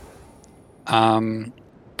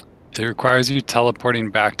It requires you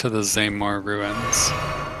teleporting back to the Zaymor ruins.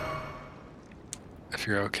 If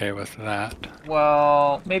you're okay with that.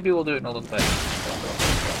 Well, maybe we'll do it in a little bit.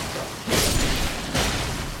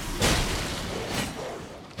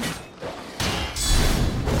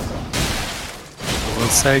 I will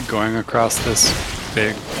say going across this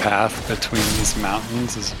big path between these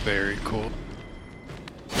mountains is very cool.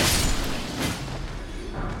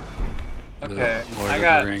 Okay, Lord I of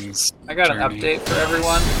got the Rings an journey. update for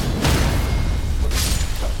everyone.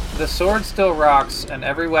 The sword still rocks, and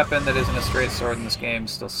every weapon that isn't a straight sword in this game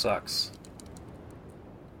still sucks.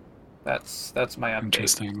 That's my update.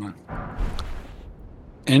 Interesting.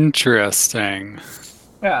 Interesting.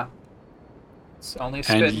 Yeah. It's only And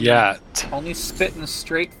spitting, yet, only spitting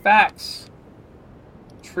straight facts.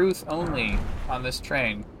 Truth only on this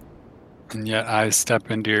train. I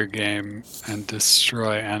step into your game and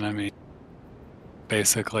destroy enemy.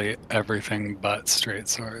 Basically everything but straight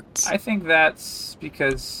swords. I think that's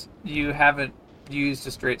because you haven't used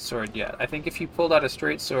a straight sword yet. I think if you pulled out a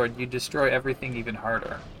straight sword, you'd destroy everything even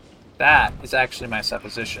harder. That is actually my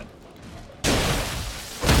supposition.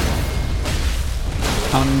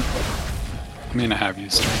 I mean, I have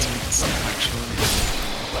used straight swords, actually.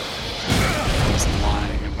 I was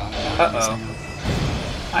lying about not using them.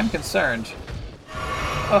 I'm concerned.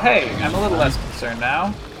 Oh hey, I'm a little less concerned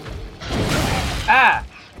now. Ah!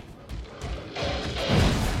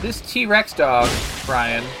 This T-Rex dog,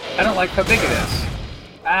 Brian, I don't like how big it is.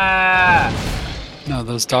 Ah! No,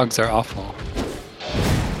 those dogs are awful.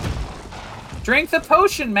 Drink the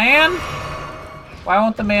potion, man! Why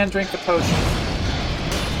won't the man drink the potion?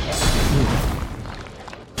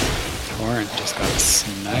 Torrent just got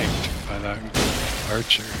sniped by that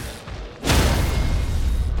archer.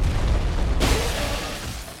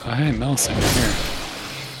 Oh, hey, Millicent, you're here.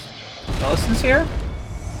 Millicent's here?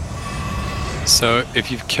 So,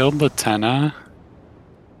 if you've killed Latenna,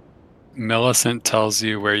 Millicent tells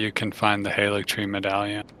you where you can find the Halictree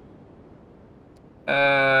medallion.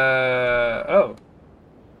 Oh.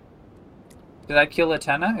 Did I kill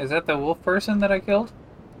Latenna? Is that the wolf person that I killed?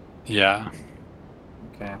 Yeah.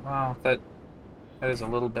 Okay, well, that is a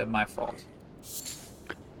little bit my fault.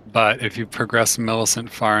 But if you progress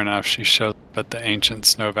Millicent far enough, she shows up at the ancient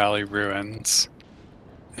Snow Valley ruins,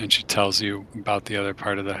 and she tells you about the other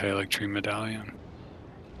part of the Halictree medallion.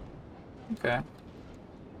 Okay.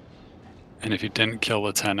 And if you didn't kill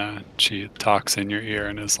Latenna, she talks in your ear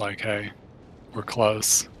and is like, hey, we're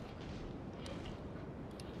close.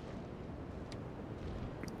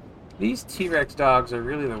 These T-Rex dogs are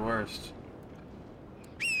really the worst.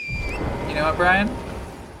 You know what, Brian?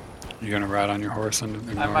 You gonna ride on your horse and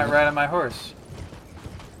ignore I might them? ride on my horse.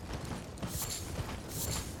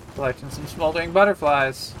 Collecting some smoldering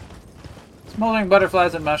butterflies. Smoldering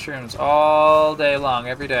butterflies and mushrooms all day long,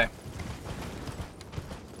 every day.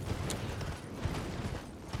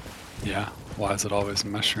 Yeah, why is it always a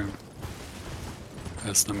mushroom?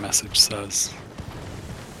 As the message says.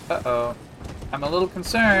 Uh-oh. I'm a little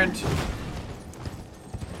concerned.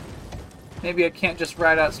 Maybe I can't just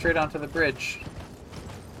ride out straight onto the bridge.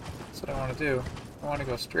 That's what I want to do. I want to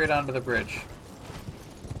go straight onto the bridge.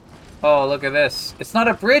 Oh, look at this. It's not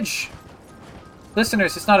a bridge!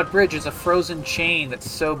 Listeners, it's not a bridge. It's a frozen chain that's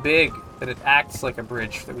so big that it acts like a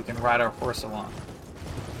bridge that we can ride our horse along.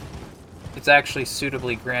 It's actually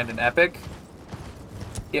suitably grand and epic.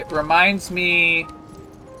 It reminds me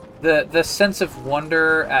the sense of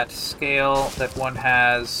wonder at scale that one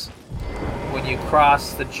has when you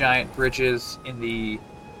cross the giant bridges in the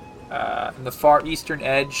far eastern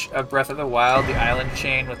edge of Breath of the Wild, the island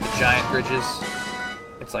chain with the giant bridges.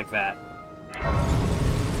 It's like that.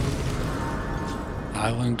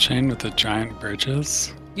 Island chain with the giant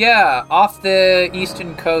bridges? Yeah, off the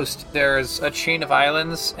eastern coast, there's a chain of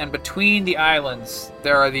islands, and between the islands,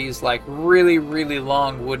 there are these, like, really, really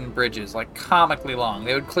long wooden bridges, like, comically long.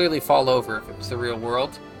 They would clearly fall over if it was the real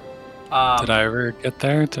world. Did I ever get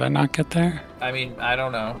there? Did I not get there? I mean, I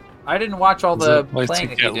don't know. I didn't watch all Is the it a place playing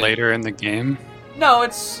to that you get did. later in the game? No,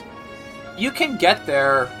 it's... You can get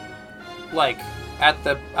there, like, at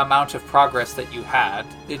the amount of progress that you had.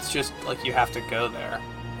 It's just, like, you have to go there.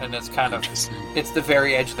 And it's kind of... Interesting. It's the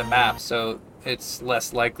very edge of the map, so it's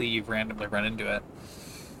less likely you've randomly run into it.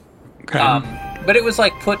 Okay. But it was,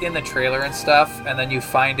 like, put in the trailer and stuff, and then you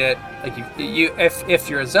find it... Like, if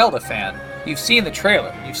you're a Zelda fan, you've seen the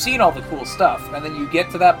trailer. You've seen all the cool stuff. And then you get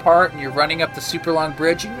to that part, and you're running up the super long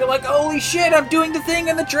bridge, and you're like, holy shit, I'm doing the thing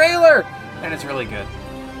in the trailer! And it's really good.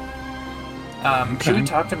 Should we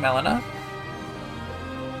talk to Melina?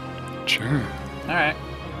 Sure. Alright.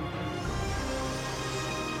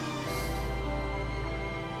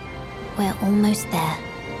 We're almost there.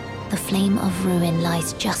 The flame of ruin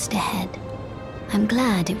lies just ahead. I'm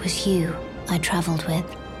glad it was you I traveled with.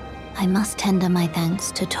 I must tender my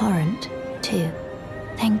thanks to Torrent, too.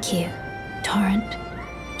 Thank you, Torrent.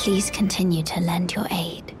 Please continue to lend your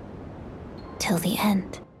aid. Till the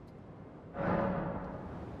end.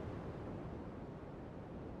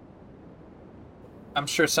 I'm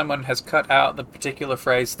sure someone has cut out the particular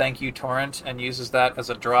phrase, thank you, Torrent, and uses that as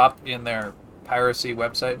a drop in their piracy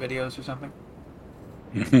website videos or something.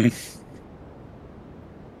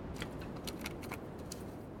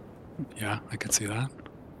 Yeah, I could see that.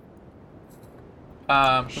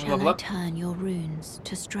 Shall I turn your runes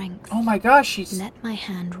to strength? Oh my gosh, she's... Let my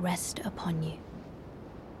hand rest upon you.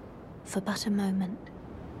 For but a moment.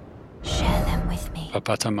 Share them with me. For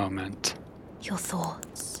but a moment. Your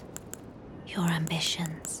thoughts. Your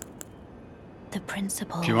ambitions. The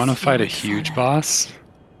principles. Do you want to fight a would huge follow. boss?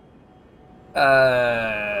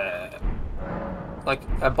 Like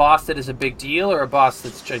a boss that is a big deal or a boss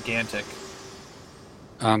that's gigantic?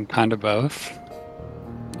 Kind of both.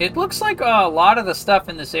 It looks like a lot of the stuff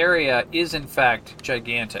in this area is in fact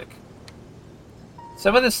gigantic.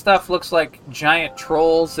 Some of this stuff looks like giant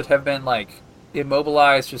trolls that have been like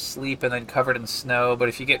immobilized for sleep and then covered in snow, but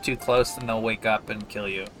if you get too close then they'll wake up and kill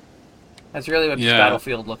you. That's really what this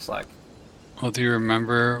battlefield looks like. Well, do you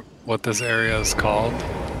remember what this area is called?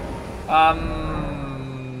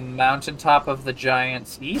 Mountaintop of the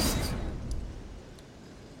Giants East?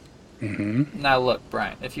 Mm-hmm. Now look,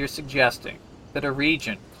 Brian, if you're suggesting that a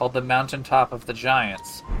region called the Mountaintop of the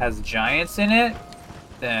Giants has giants in it,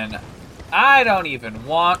 then I don't even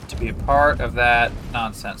want to be a part of that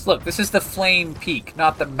nonsense. Look, this is the Flame Peak,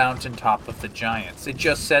 not the Mountaintop of the Giants. It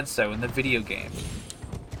just said so in the video game.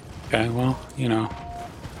 Okay, well, you know,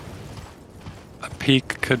 a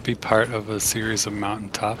peak could be part of a series of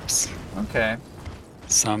mountaintops. Okay.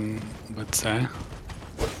 Some would say.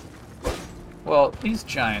 Well, these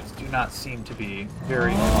giants do not seem to be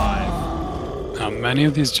very alive. Now, many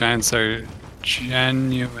of these giants are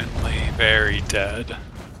genuinely very dead.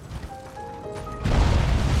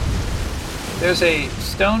 There's a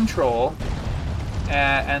stone troll,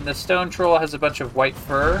 and the stone troll has a bunch of white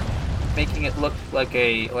fur, making it look like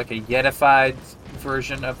a yetified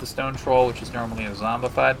version of the stone troll, which is normally a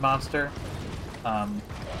zombified monster.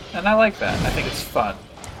 And I like that. I think it's fun.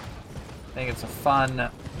 I think it's a fun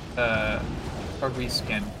a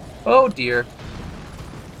reskin. Oh dear.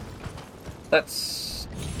 Let's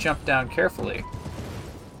jump down carefully.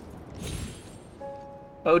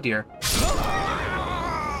 Oh dear.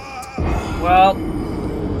 Well,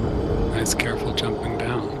 Nice, careful jumping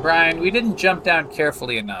down. Brian, we didn't jump down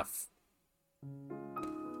carefully enough. You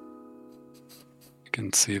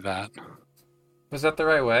can see that. Was that the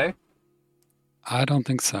right way? I don't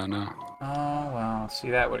think so, no. Oh, well,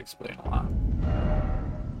 see, that would explain a lot.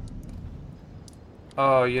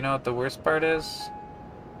 Oh, you know what the worst part is?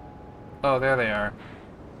 Oh, there they are.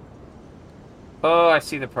 Oh, I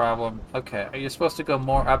see the problem. Okay, are you supposed to go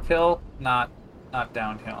more uphill? Not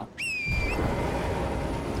downhill.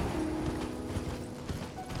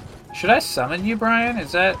 Should I summon you, Brian?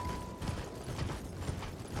 Is that...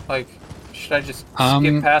 like, should I just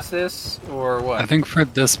skip past this, or what? I think for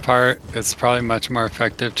this part, it's probably much more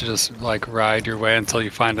effective to just, like, ride your way until you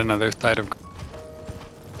find another site of...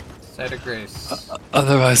 Site of Grace.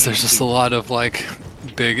 Otherwise, there's just a lot of, like,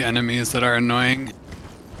 big enemies that are annoying.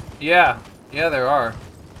 Yeah, there are.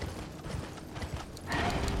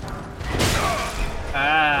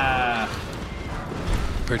 Ah.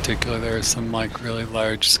 In particular, there are some, like, really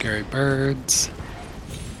large, scary birds.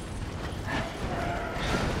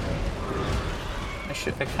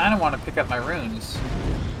 I kind of want to pick up my runes.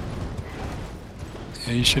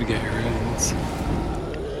 Yeah, you should get your runes.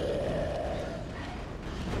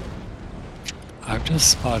 I've just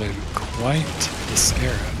spotted quite the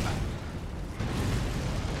scarab.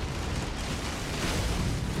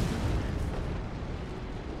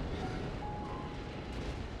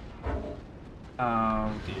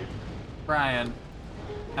 Oh dear. Brian,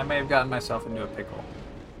 I may have gotten myself into a pickle.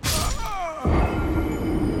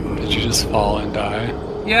 Did you just fall and die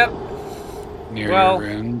Yep. near your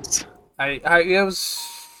runes? I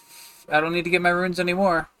don't need to get my runes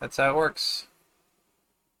anymore. That's how it works.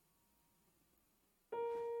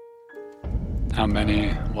 How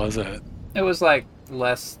many was it? It was like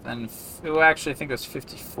less than... actually, I think it was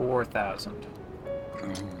 54,000.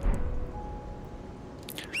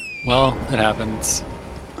 Well, it happens.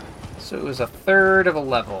 So it was a third of a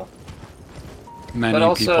level. Many But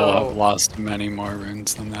also- people have lost many more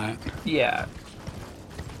runes than that. Yeah.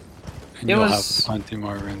 And It you'll was- have plenty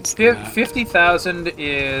more runes than that. 50,000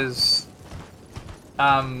 is...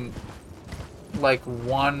 like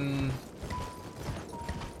one.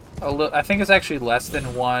 I think it's actually less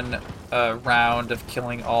than one round of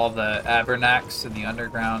killing all the Abernaks in the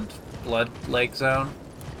underground blood lake zone.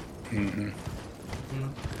 Mm-hmm.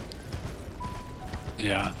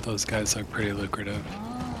 Yeah, those guys are pretty lucrative.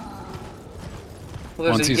 Well,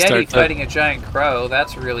 there's Once a you Yeti start to- fighting a giant crow.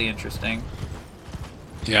 That's really interesting.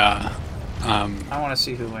 Yeah. I want to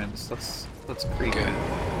see who wins. Let's creep.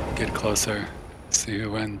 Get closer. See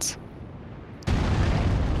who wins.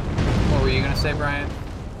 What were you gonna say, Brian?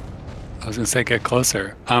 I was gonna say get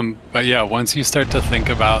closer. But yeah, once you start to think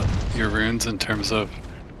about your runes in terms of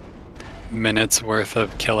minutes worth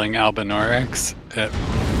of killing Albinorics, it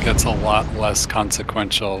gets a lot less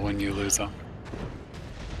consequential when you lose them.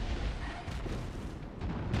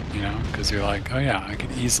 You know, because you're like, oh yeah, I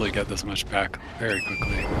could easily get this much back very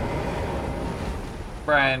quickly.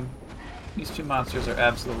 Brian, these two monsters are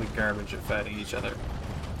absolutely garbage at fighting each other.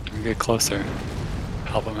 You get closer.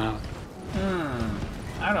 Help them out.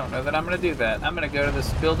 I don't know that I'm gonna do that. I'm gonna go to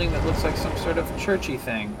this building that looks like some sort of churchy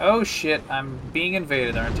thing. Oh shit, I'm being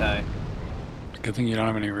invaded, aren't I? Good thing you don't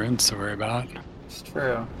have any runes to worry about. It's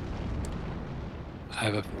true. I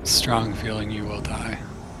have a strong feeling you will die.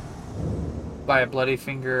 By a bloody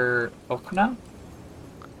finger Okna?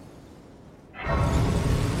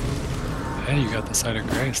 Hey, you got the Sight of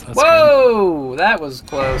Grace. That's Whoa! That was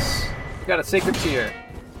close. We got a sacred tear.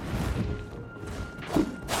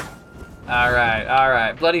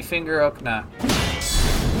 Alright. Bloody finger Okna.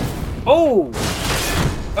 Oh!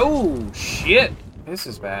 Oh, shit! This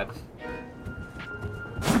is bad.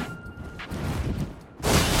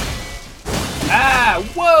 Ah!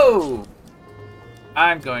 Whoa!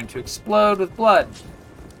 I'm going to explode with blood.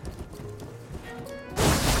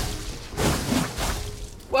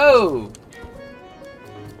 Whoa!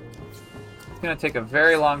 It's gonna take a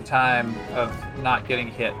very long time of not getting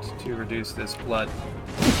hit to reduce this blood.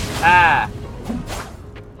 Ah!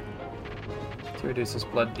 To reduce this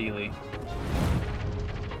blood dealy.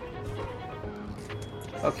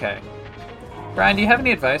 Okay. Brian, do you have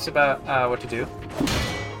any advice about what to do?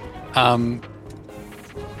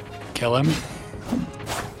 Kill him.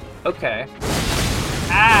 Okay.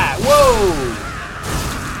 Ah! Whoa!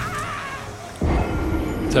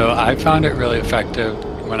 So I found it really effective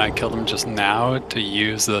when I killed him just now to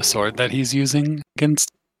use the sword that he's using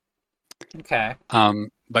against. Okay.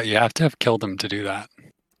 But you have to have killed him to do that.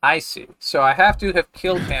 I see. So I have to have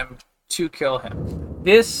killed him to kill him.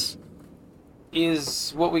 This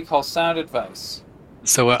is what we call sound advice.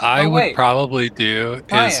 So what I would probably do is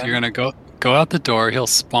Brian. you're gonna go out the door. He'll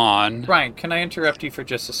spawn. Brian, can I interrupt you for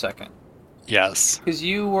just a second? Yes. Because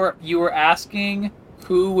you were asking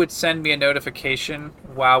who would send me a notification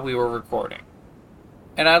while we were recording.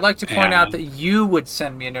 And I'd like to point out that you would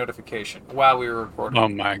send me a notification while we were recording. Oh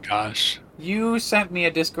my gosh. You sent me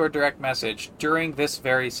a Discord direct message during this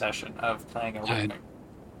very session of playing a Rogue.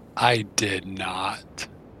 I did not.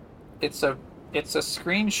 It's a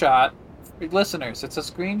screenshot. Listeners, it's a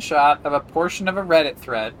screenshot of a portion of a Reddit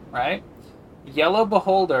thread, right? Yellow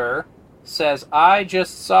Beholder says, I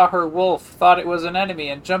just saw her wolf, thought it was an enemy,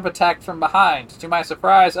 and jump attacked from behind. To my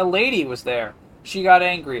surprise, a lady was there. She got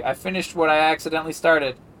angry. I finished what I accidentally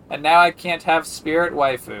started, and now I can't have spirit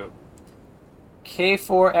waifu.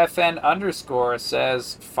 K4FN_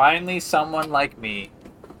 says, finally someone like me.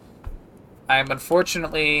 I'm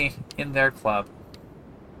unfortunately in their club.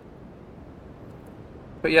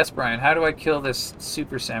 But yes, Brian, how do I kill this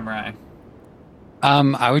super samurai?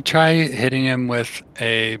 I would try hitting him with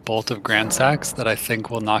a bolt of Grandsax that I think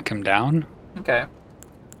will knock him down. Okay.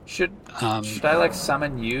 Should I like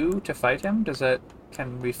summon you to fight him?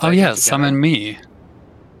 Can we fight Oh him yeah, together? summon me.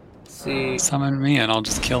 See, Summon me and I'll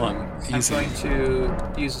just kill him. Easy. I'm going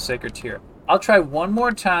to use a sacred tear. I'll try one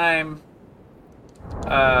more time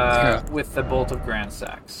with the bolt of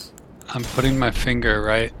Grandsax. I'm putting my finger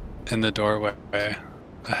right in the doorway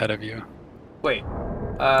ahead of you. Wait.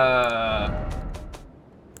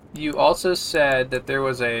 You also said that there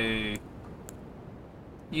was a...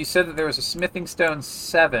 You said that there was a Smithing Stone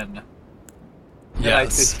 7 that I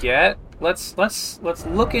could get. Let's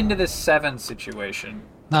look into this 7 situation.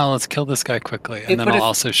 No, let's kill this guy quickly, and then I'll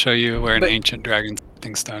also show you where an ancient dragon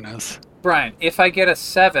Smithing Stone is. Brian, if I get a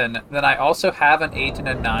 7, then I also have an 8 and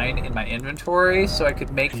a 9 in my inventory, so I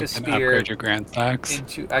could make the spear upgrade your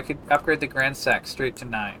Grandsax. I could upgrade the Grandsax straight to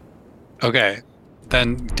 9. Okay,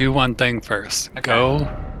 then do one thing first. Okay. Go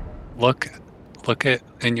look at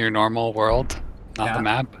in your normal world, not the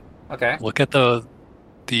map. Okay. Look at the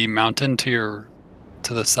mountain to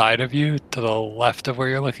the side of you, to the left of where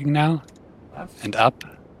you're looking now, and up.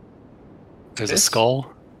 There's a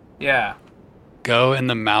skull. Yeah. Go in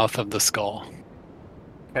the mouth of the skull.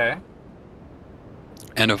 Okay.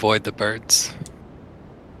 And avoid the birds.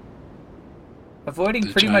 Avoiding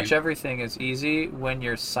The pretty much giant- everything is easy when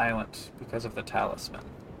you're silent because of the talisman.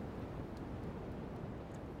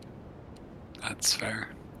 That's fair.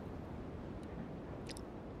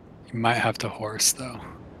 You might have to horse, though.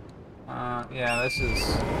 Yeah, this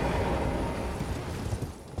is...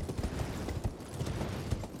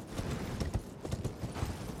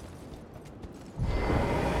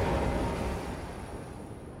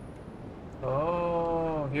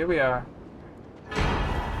 Oh, here we are.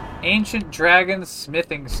 Ancient Dragon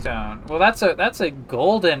Smithing Stone. Well, that's a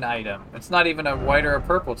golden item. It's not even a white or a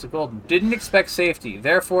purple. It's a golden. Didn't expect safety.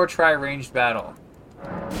 Therefore, try ranged battle.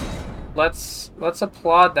 Let's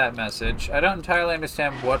applaud that message. I don't entirely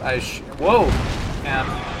understand what I Whoa! And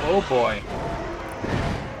oh boy.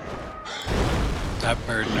 That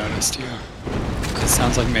bird noticed you. It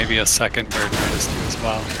sounds like maybe a second bird noticed you as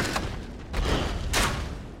well.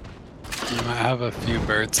 You might have a few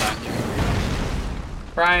birds on you.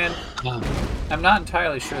 Brian, Um, I'm not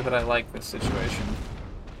entirely sure that I like this situation.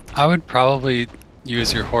 I would probably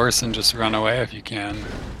use your horse and just run away if you can.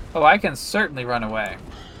 Oh, I can certainly run away.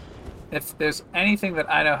 If there's anything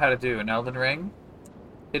that I know how to do in Elden Ring,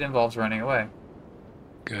 it involves running away.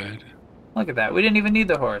 Good. Look at that. We didn't even need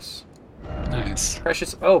the horse. Nice.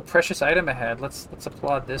 Precious item ahead. Let's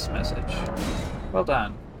applaud this message. Well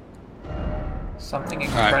done. Something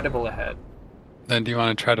incredible ahead. Then do you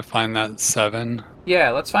want to try to find that 7?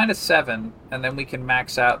 Yeah, let's find a 7, and then we can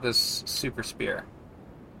max out this super spear.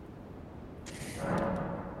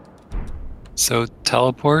 So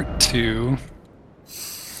teleport to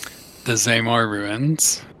the Zaymor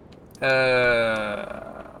ruins.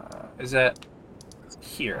 Is that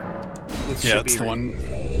here? With Yeah, it's the Shibiri. one.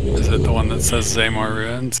 Is it the one that says Zaymor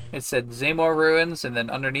ruins? It said Zaymor Ruins, and then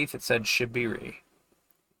underneath it said Shibiri.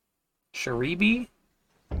 Sharibi?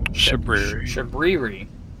 Shabriri. Shabriri.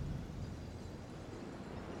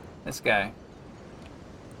 This guy.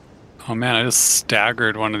 Oh man, I just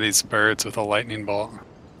staggered one of these birds with a lightning bolt.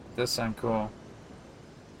 Does sound cool.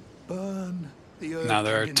 Burn the earth Now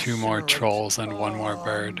there are and 2 more incinerate. trolls and 1 more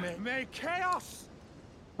bird. May chaos.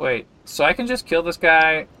 Wait, so I can just kill this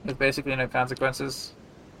guy with basically no consequences?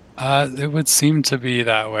 It would seem to be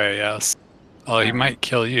that way, yes. Oh, he might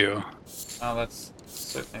kill you. Oh, that's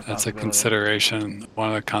certainly a That's a possibility. consideration. One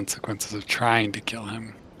of the consequences of trying to kill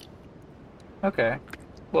him. Okay.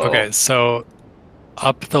 Well, Okay, so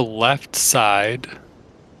up the left side,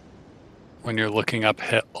 when you're looking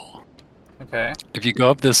uphill, Okay. if you go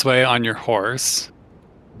up this way on your horse,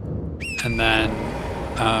 and then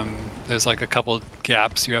there's like a couple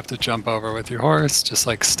gaps you have to jump over with your horse, just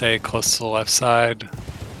like stay close to the left side.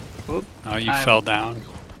 Oop. Oh, you I'm- fell down.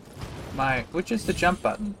 Which is the jump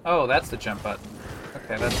button? Oh, that's the jump button.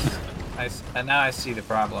 Okay, that's nice. And now I see the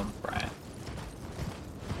problem, Brian.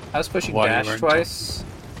 I was pushing Why you dash weren't twice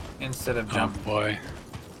instead of jump. Oh boy.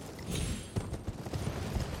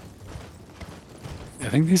 I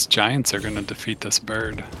think these giants are going to defeat this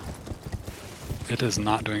bird. It is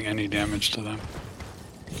not doing any damage to them.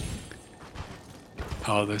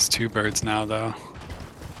 Oh, there's 2 birds now, though.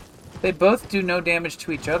 They both do no damage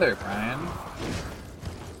to each other, Brian.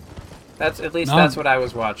 That's at least No. that's what I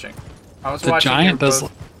was watching. I was The watching. giant they were does.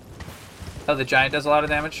 both- Oh, the giant does a lot of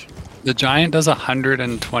damage. The giant does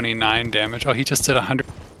 129 damage. Oh, he just did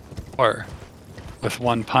 104 with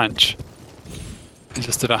 1 punch. He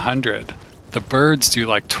just did 100. The birds do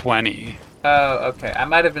like 20. Oh, okay. I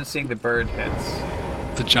might have been seeing the bird hits.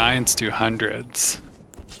 The giants do hundreds.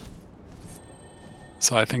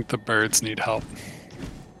 So I think the birds need help.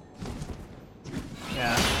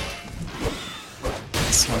 Yeah.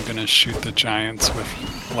 So I'm gonna shoot the giants with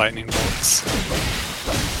lightning bolts.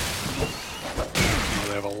 Oh,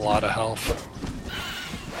 they have a lot of health.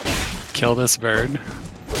 Kill this bird.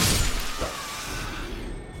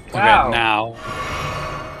 Wow. Okay, now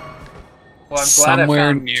Well, I'm glad Somewhere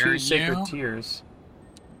I found near 2 sacred you? tears.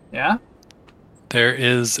 Yeah. there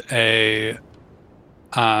is a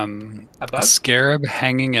bug? scarab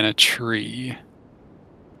hanging in a tree.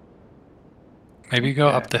 Maybe go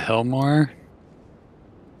up Okay. the hill more.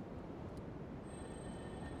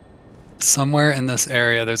 Somewhere in this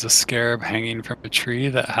area, there's a scarab hanging from a tree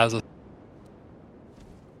that has a.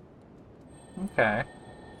 Okay.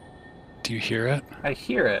 Do you hear it? I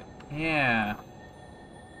hear it. Yeah.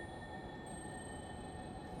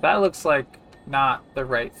 That looks like not the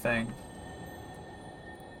right thing.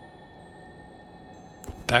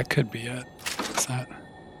 That could be it. Is that?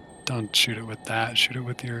 Don't shoot it with that. Shoot it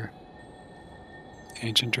with your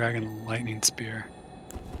ancient dragon lightning spear.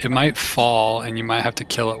 It might fall, and you might have to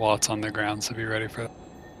kill it while it's on the ground. So be ready for that.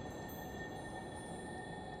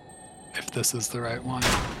 if this is the right one.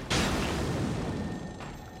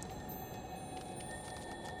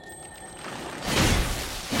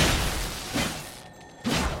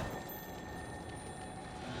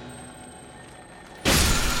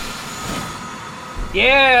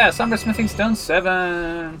 Yeah! Somber Smithing Stone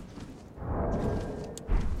 7!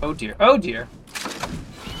 Oh dear, oh dear.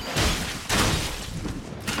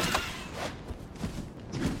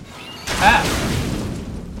 Ah!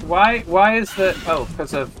 Why is the... Oh,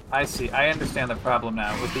 because of... I see, I understand the problem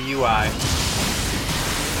now with the UI.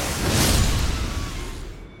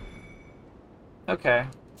 Okay.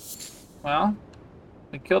 Well,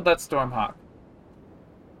 we killed that Stormhawk.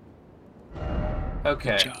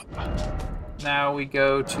 Okay. Good job. Now we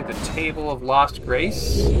go to the Table of Lost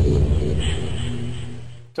Grace.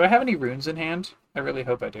 Do I have any runes in hand? I really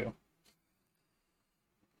hope I do.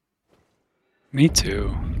 Me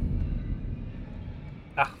too.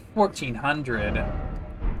 Ah, 1400.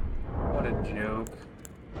 What a joke.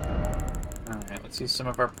 Alright, let's use some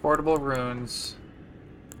of our portable runes.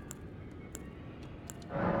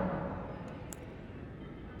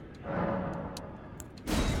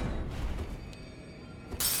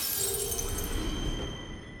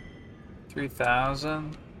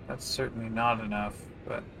 $3,000? That's certainly not enough,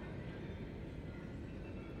 but...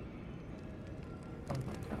 Oh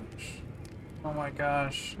my gosh. Oh my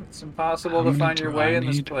gosh. It's impossible How to many find your do way I in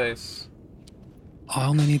this need? place. I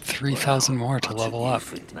only need 3,000 more to level up.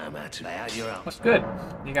 That's good.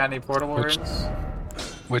 You got any portable Which- runes?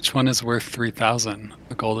 Which one is worth 3,000?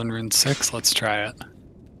 The Golden Rune 6? Let's try it.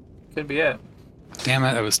 Could be it. Damn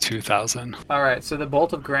it, it was 2,000. Alright, so the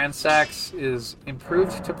Bolt of Grand Sax is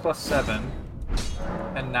improved to +7,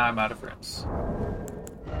 and now I'm out of runes.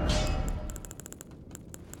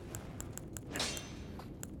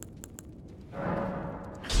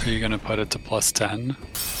 Are you gonna put it to +10?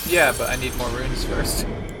 Yeah, but I need more runes first.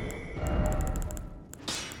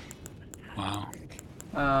 Wow.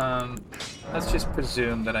 Let's just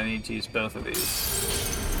presume that I need to use both of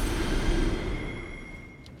these.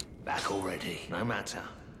 Back already, no matter.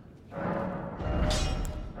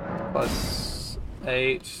 +8,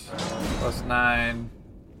 +9.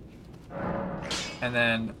 And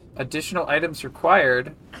then additional items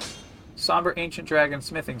required. Somber Ancient Dragon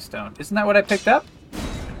Smithing Stone. Isn't that what I picked up?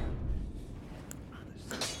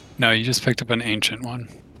 No, you just picked up an ancient one.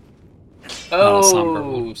 Not a somber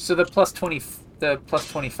Oh, one. so the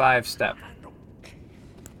 +25 step.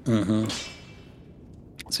 Mm-hmm.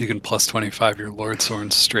 So you can +25 your Lord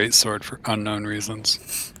Sword straight sword for unknown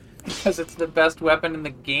reasons. Because it's the best weapon in the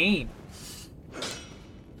game.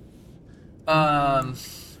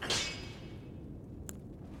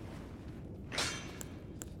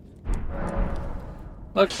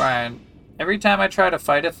 Look, Brian. Every time I try to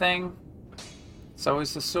fight a thing, it's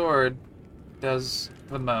always the sword does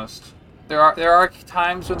the most. There are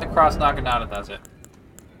times when the Cross Naginata does it,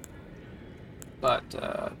 but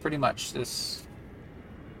pretty much this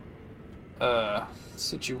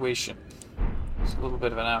situation is a little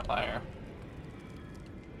bit of an outlier.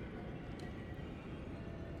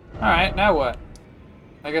 Alright, now what?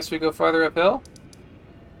 I guess we go farther uphill?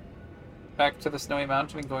 Back to the Snowy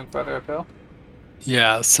Mountain and going farther uphill?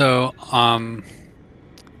 Yeah, so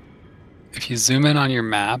if you zoom in on your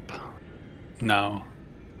map, no.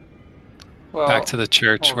 Well, Back to the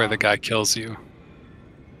church hold where on. the guy kills you.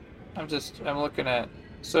 I'm looking at...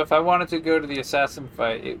 So if I wanted to go to the assassin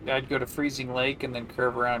fight, I'd go to Freezing Lake and then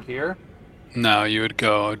curve around here? No, you would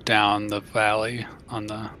go down the valley on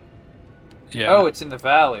the... Yeah. Oh, it's in the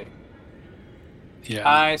valley. yeah.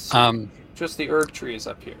 I see. Um, Just the Erg tree is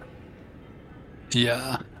up here.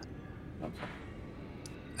 yeah. Okay.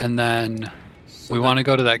 And then So we the- want to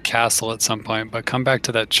go to that castle at some point, but come back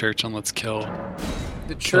to that church and let's kill.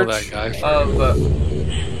 The kill Church that guy of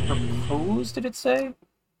Repose, did it say?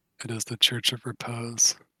 It is the Church of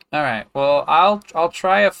Repose. Alright, well, I'll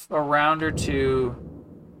try a round or two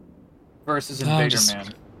versus No, Invader just-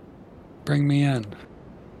 Man. Bring me in.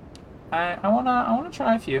 I wanna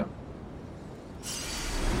try a few.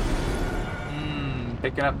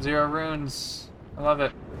 Picking up 0 runes. I love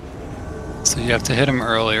it. So you have to hit him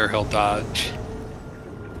early or he'll dodge.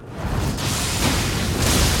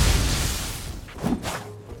 You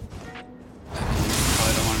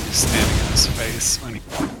probably don't want to be standing in his face when he...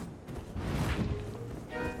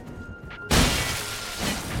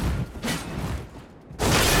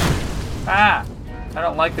 Ah! I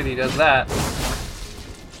don't like that he does that.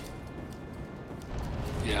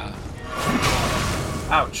 Yeah,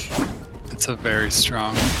 Ouch. it's a very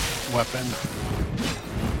strong weapon.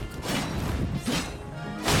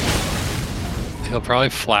 He'll probably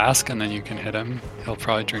flask and then you can hit him. He'll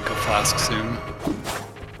probably drink a flask soon.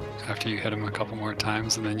 after you hit him a couple more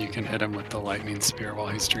times, and then you can hit him with the lightning spear while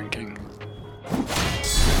he's drinking.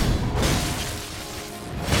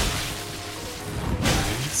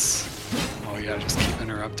 Nice. Oh yeah, just keep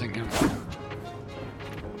interrupting him.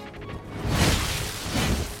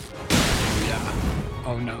 Oh yeah.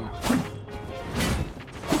 Oh no.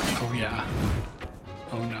 Oh yeah.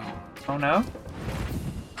 Oh no. Oh no?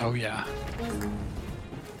 Oh yeah.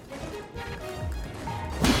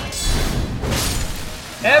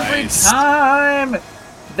 Every Nice. time!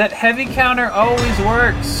 That heavy counter always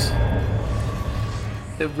works!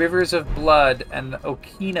 The Rivers of Blood and the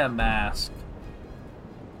Okina mask.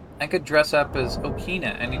 I could dress up as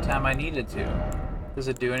Okina anytime I needed to. Does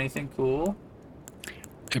it do anything cool?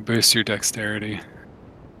 It boosts your dexterity.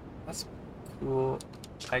 That's cool,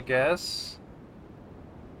 I guess.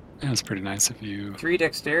 Yeah, it's pretty nice if you 3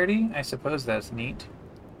 dexterity? I suppose that's neat.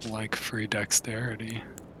 like free dexterity.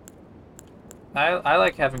 I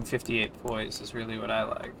like having 58 poise is really what I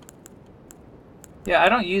like. Yeah, I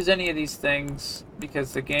don't use any of these things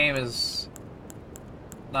because the game is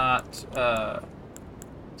not,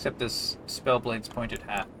 except this Spellblade's pointed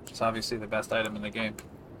hat, which is obviously the best item in the game.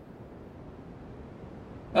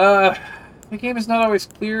 The game is not always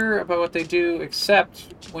clear about what they do,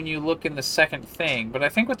 except when you look in the second thing. But I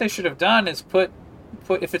think what they should have done is put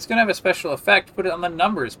if it's going to have a special effect, put it on the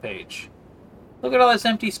numbers page. Look at all this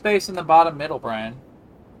empty space in the bottom middle, Brian.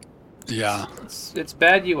 Yeah. It's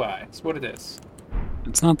bad UI. It's what it is.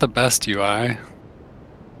 It's not the best UI.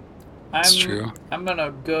 It's I'm, true. I'm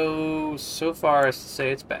gonna go so far as to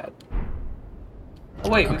say it's bad. Oh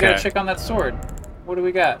wait, we gotta Okay. check on that sword. What do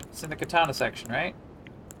we got? It's in the katana section, right?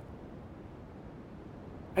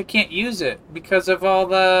 I can't use it because of all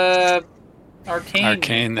the arcane That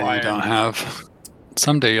you don't requirements. have.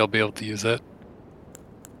 Someday you'll be able to use it.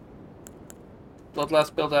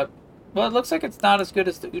 Bloodlust build-up. Well, it looks like it's not as good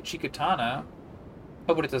as the Uchi Katana.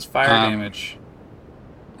 Oh, but it does fire damage.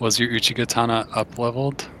 Was your Uchigatana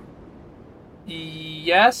up-leveled?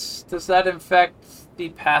 Yes? Does that infect the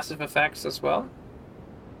passive effects as well?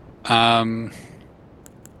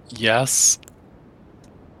 Yes,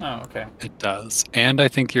 Oh, okay. it does. And I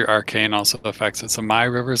think your arcane also affects it. So my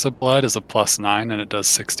Rivers of Blood is a +9, and it does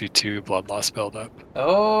 62 blood loss buildup.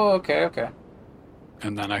 Oh, okay, okay.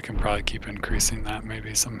 And then I can probably keep increasing that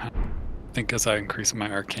maybe somehow. I think as I increase my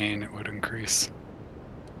arcane, it would increase.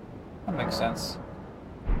 That makes sense.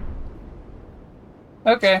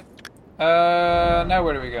 Okay. Now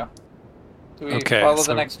where do we go? Do we Okay, follow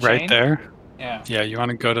so the next right chain? there. Yeah. Yeah, you want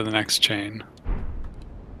to go to the next chain.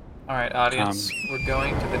 Alright, audience. We're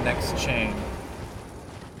going to the next chain.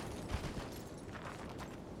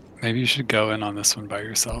 Maybe you should go in on this one by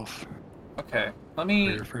yourself Okay. Let for me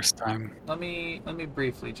your first time. let me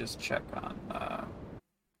briefly just check on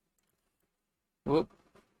whoop.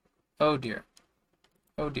 Oh dear.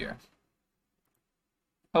 Oh dear.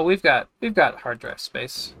 Oh, we've got hard drive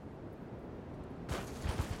space.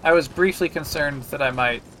 I was briefly concerned that I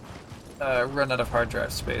might run out of hard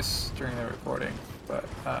drive space during the recording, but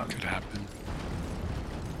Could happen.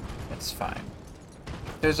 it's fine.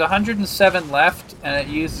 There's 107 left, and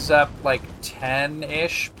it uses up like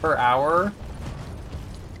 10-ish per hour.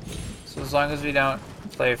 So as long as we don't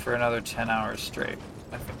play for another 10 hours straight,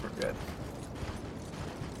 I think we're good.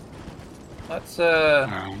 Let's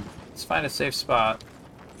find a safe spot.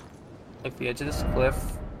 Like the edge of this cliff.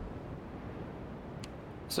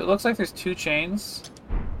 So it looks like there's 2 chains.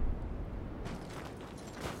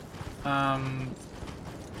 Let's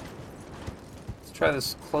try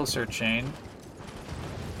this closer chain.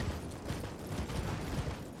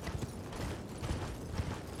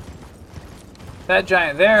 That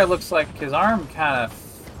giant there looks like his arm kind of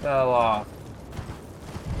fell off.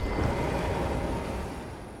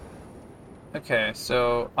 Okay,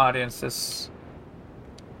 so audience, this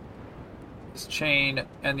chain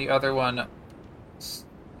and the other one, a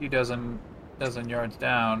few dozen yards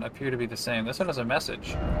down, appear to be the same. This one has a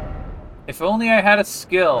message. If only I had a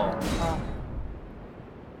skill. Well,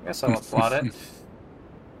 I guess I'll applaud it.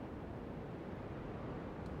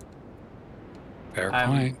 Fair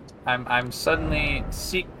point. I'm suddenly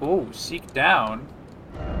seek down.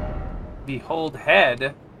 Behold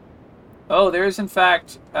head. Oh, there is in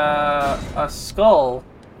fact a skull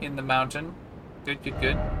in the mountain.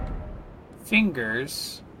 Good.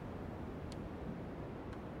 Fingers.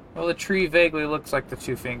 Well, the tree vaguely looks like the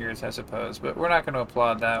 2 fingers, I suppose, but we're not going to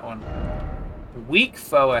applaud that one. Weak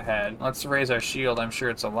foe ahead. Let's raise our shield. I'm sure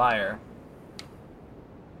it's a liar.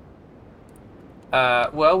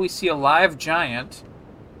 Well, we see a live giant.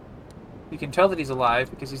 You can tell that he's alive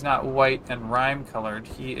because he's not white and rime colored.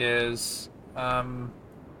 He is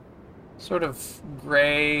sort of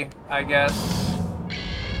gray, I guess.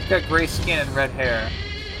 He's got gray skin and red hair.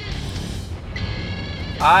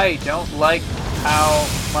 I don't like how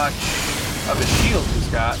much of a shield he's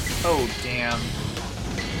got. Oh, damn.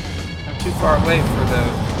 I'm too far away for the...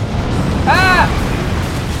 Ah!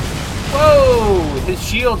 Whoa! His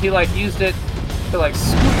shield, he, like, used it to, like,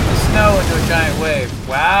 scoop the snow into a giant wave.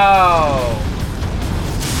 Wow!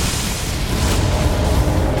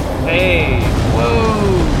 Hey!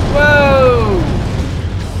 Whoa! Whoa!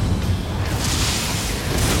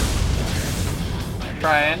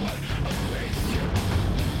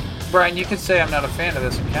 Brian, you could say I'm not a fan of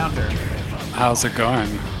this encounter. How's it going?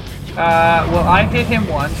 Well, I hit him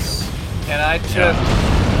once, and I took...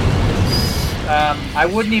 I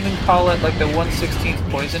wouldn't even call it like the 1/16th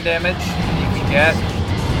poison damage you can get.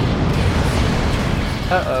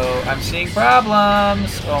 Uh-oh, I'm seeing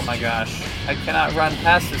problems! Oh my gosh, I cannot run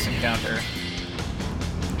past this encounter.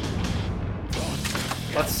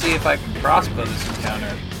 Let's see if I can crossbow this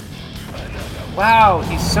encounter. Wow,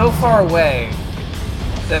 he's so far away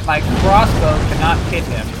that my crossbow cannot hit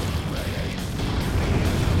him.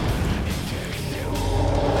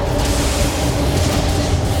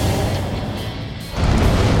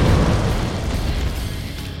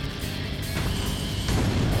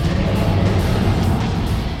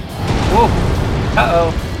 Whoa!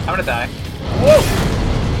 Uh-oh, I'm gonna die. Whoa!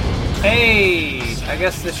 Hey! I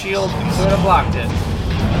guess the shield sort of blocked it.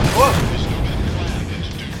 Whoa!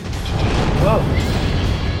 Whoa!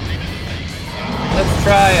 Let's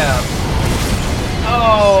try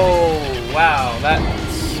Oh, wow,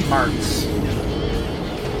 that's smarts.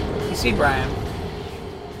 You see, Brian,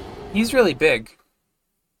 he's really big.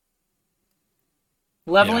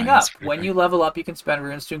 Leveling up. When you level up, you can spend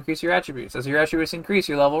runes to increase your attributes. As your attributes increase,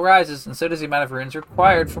 your level rises, and so does the amount of runes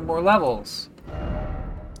required for more levels.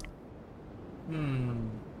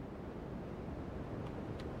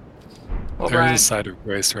 Well, There's Brian, a side of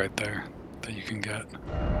grace right there that you can get.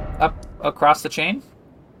 up across the chain?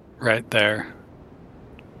 Right there.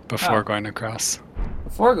 Before Oh. going across.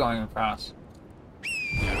 Before going across.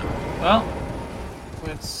 Yeah. Well,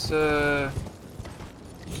 it's,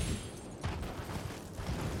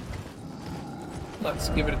 let's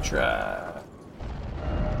give it a try.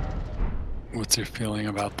 What's your feeling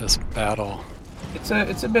about this battle? It's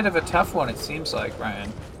a bit of a tough one, it seems like,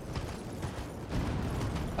 Ryan.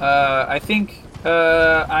 I think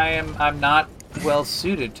I'm not well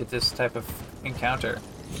suited to this type of encounter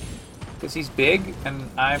because he's big, and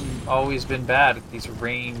I've always been bad at these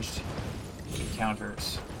ranged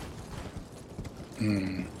encounters.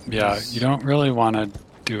 Yeah, you don't really want to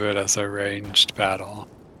do it as a ranged battle.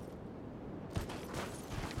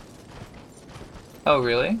 Oh,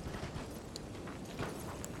 really?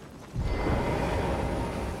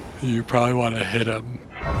 You probably want to hit him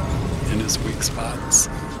in his weak spots.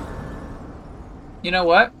 You know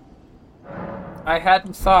what? I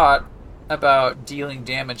hadn't thought about dealing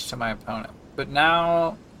damage to my opponent, but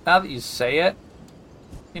now that you say it,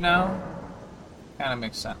 you know, kind of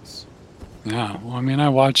makes sense. Yeah, well, I mean, I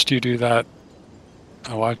watched you do that.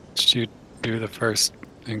 I watched you do the first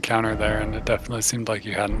encounter there, and it definitely seemed like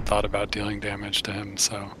you hadn't thought about dealing damage to him,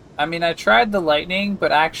 so... I mean, I tried the lightning,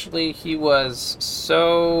 but actually he was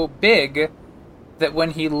so big that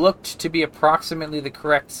when he looked to be approximately the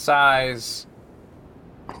correct size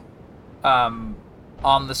on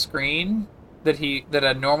the screen, that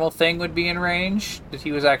a normal thing would be in range, that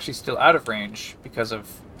he was actually still out of range because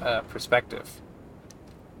of perspective.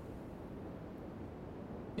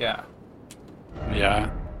 Yeah.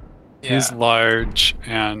 Yeah. He's large,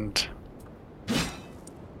 and...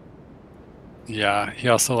 Yeah, he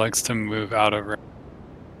also likes to move out of range.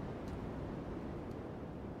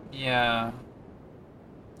 Yeah.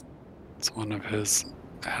 It's one of his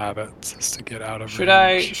habits, is to get out of Should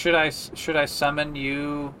range. Should I summon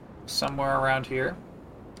you somewhere around here?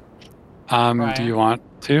 Do Ryan? you want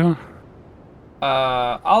to?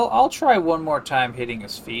 I'll try one more time hitting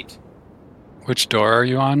his feet. Which door are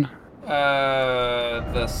you on?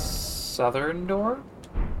 The southern door?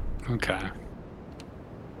 Okay.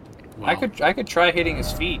 Well, I could try hitting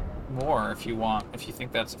his feet more if you want, if you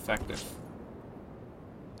think that's effective.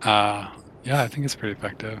 yeah, I think it's pretty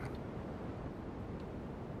effective.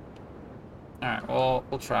 Alright, well,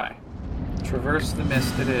 we'll try. Traverse the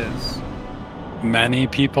mist it is. Many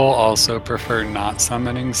people also prefer not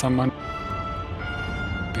summoning someone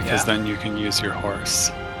because then you can use your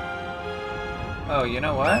horse. Oh, you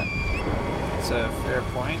know what? That's a fair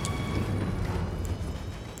point.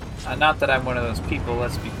 Not that I'm one of those people,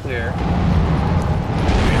 let's be clear.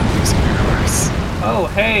 Yeah, use your horse. Oh,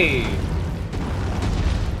 hey!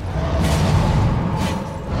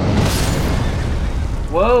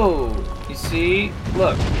 Whoa! You see?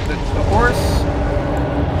 Look, the horse.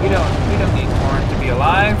 We don't need Torrent to be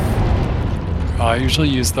alive. I usually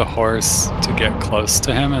use the horse to get close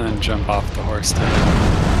to him and then jump off the horse to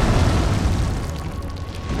him.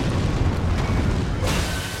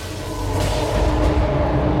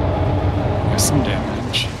 There's some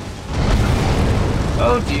damage.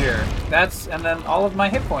 Oh dear. And then all of my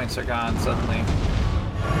hit points are gone suddenly.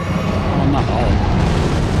 Well, not all of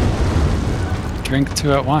them. Drink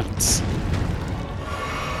 2 at once.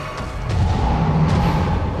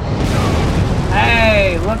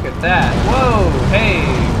 Hey, look at that. Whoa, hey,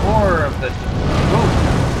 more of the... Whoa.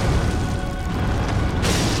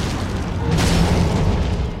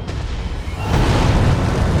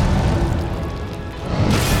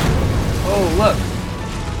 Oh, look.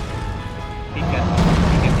 He can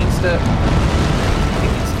insta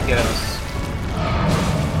get us.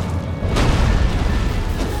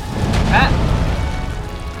 Ah!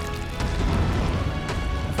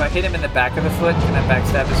 If I hit him in the back of the foot, can I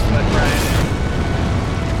backstab his foot, Brian?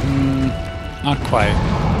 Not quite.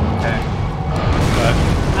 Okay. But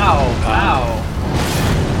Ow! Ow!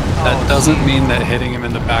 that Oh, doesn't see. mean that hitting him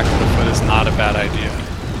in the back of the foot is not a bad idea.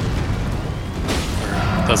 Or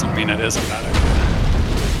it doesn't mean it is a bad idea.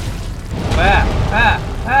 Ah! Ah!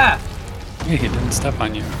 Ah! Hey, he didn't step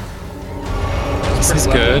on you. That's This is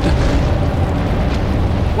pretty good. lucky.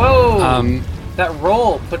 Whoa! That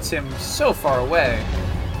roll puts him so far away.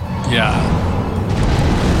 Yeah.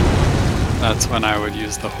 That's when I would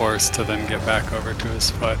use the horse to then get back over to his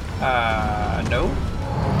foot. No.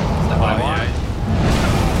 That's not what I want.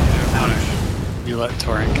 Ouch. You let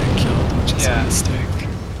Torrent get killed, which is Yeah. a mistake.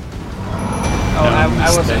 Oh, No I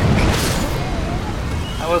mistake.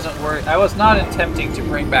 wasn't worried. I was not attempting to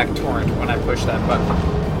bring back Torrent when I pushed that button.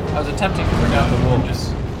 I was attempting to bring out the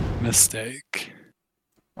wolves. Mistake.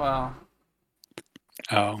 Well,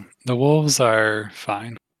 Oh, the wolves are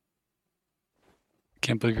fine.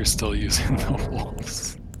 Can't believe you're still using the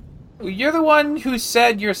wolves. you're the one who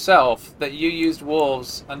said yourself that you used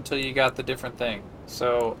wolves until you got the different thing.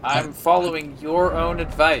 So I'm following your own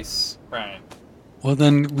advice, Brian. Well,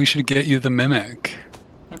 then we should get you the mimic.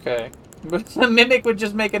 Okay. But the mimic would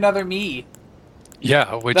just make another me.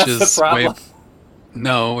 Yeah, which That's is the problem.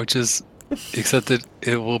 which is except that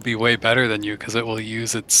it will be way better than you because it will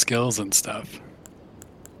use its skills and stuff.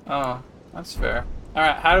 Oh, that's fair.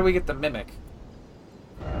 Alright, how do we get the mimic?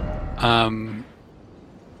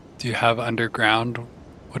 Do you have underground?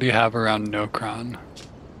 What do you have around Nokron?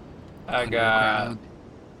 I got Underground.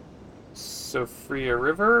 Sophia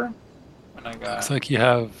River, and I got... Looks like you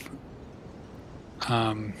have.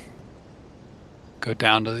 Go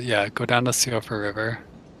down to Siofra River.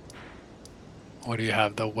 What do you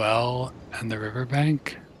have? The well and the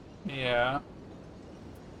riverbank. Yeah.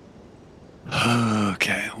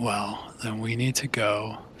 Okay, well then we need to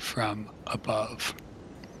go from above.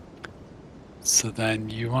 So then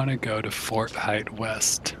you want to go to Fort Height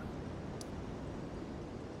West,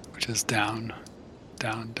 which is down,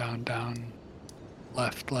 down, down, down,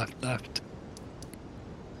 left, left, left.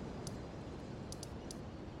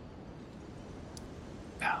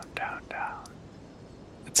 Down, down, down.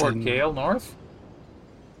 It's Fort in Gale North?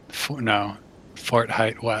 Fort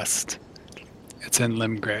Height West. It's in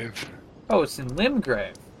Limgrave. Oh, it's in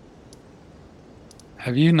Limgrave.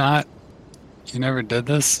 Have you not? You never did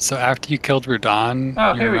this? So after you killed Radon,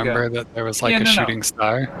 Oh, you here we go. remember that there was like Yeah, a no. shooting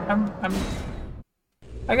star?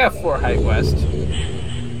 I got Fort Height West.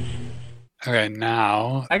 Okay,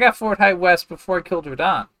 now, I got Fort Height West before I killed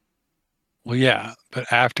Radon. well, yeah,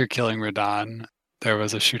 but after killing Radon, there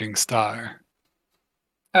was a shooting star.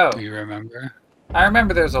 Oh, Do you remember? I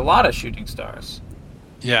remember there's a lot of shooting stars.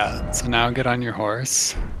 Yeah, so now get on your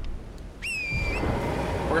horse.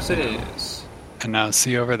 Of course it is. And now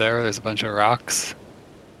see over there where there's a bunch of rocks?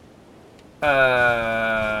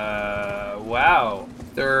 Wow.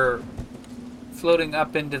 They're floating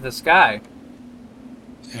up into the sky.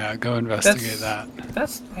 Yeah, go investigate that.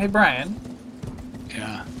 Hey Brian,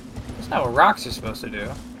 Yeah, that's not what rocks are supposed to do.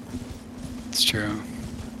 it's true.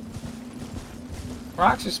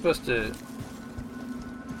 Rocks are supposed to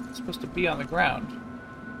be on the ground.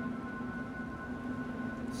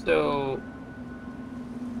 So,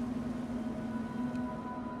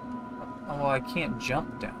 well, I can't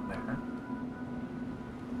jump down there.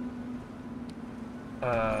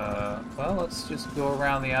 Well, let's just go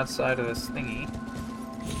around the outside of this thingy.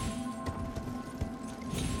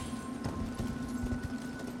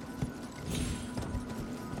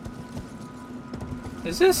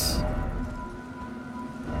 Is this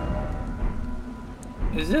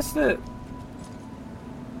the...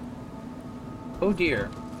 Oh dear.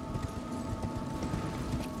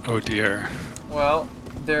 Oh dear. Well,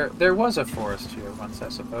 there was a forest here once, I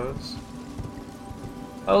suppose.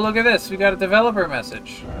 Oh, look at this. We got a developer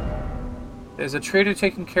message. There's a trader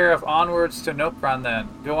taking care of onwards to Nopron then.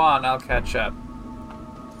 Go on, I'll catch up.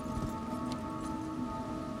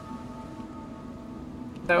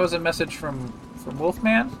 That was a message from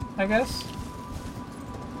Wolfman, I guess?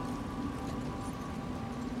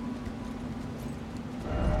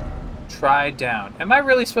 Try down. Am I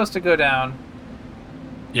really supposed to go down?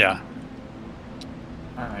 Yeah.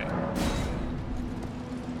 Alright.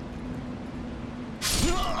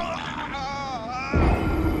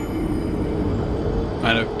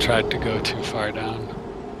 Might have tried to go too far down.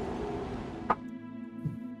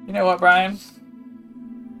 You know what, Brian?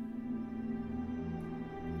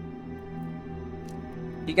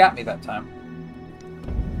 You got me that time.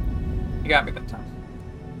 You got me that time.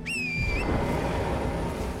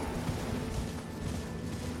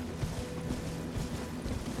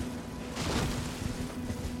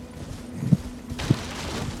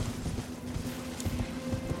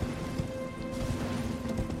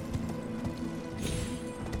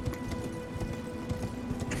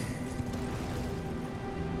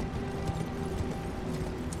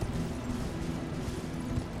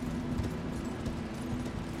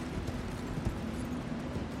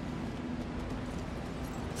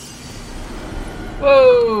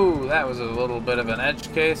 Whoa! That was a little bit of an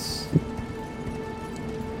edge case.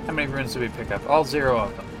 How many runes did we pick up? All 0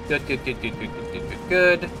 of them. Good, good, good, good, good, good, good, good,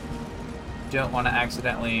 good. Don't want to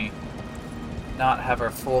accidentally not have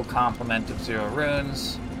our full complement of 0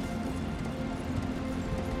 runes.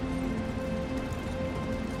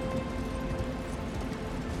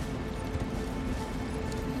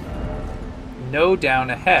 No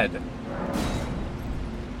down ahead.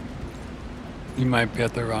 You might be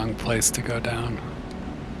at the wrong place to go down.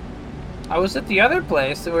 I was at the other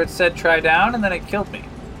place where it said try down, and then it killed me.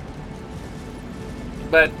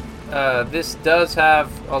 But this does have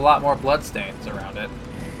a lot more bloodstains around it.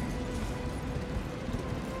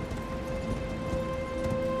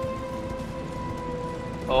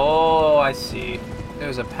 Oh, I see.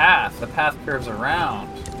 There's a path. The path curves around.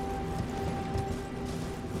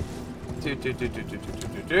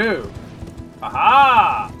 Do.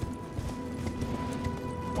 Aha!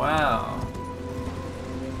 Wow.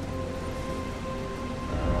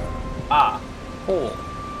 Ah, hole.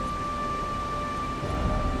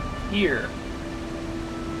 Here.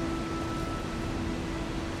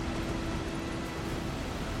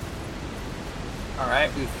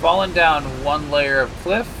 Alright, we've fallen down 1 layer of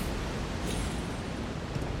cliff.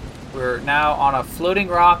 We're now on a floating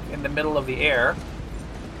rock in the middle of the air,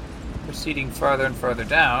 proceeding farther and farther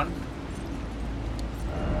down.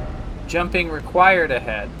 Jumping required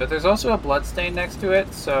ahead, but there's also a bloodstain next to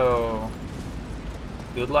it, so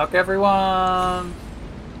good luck, everyone.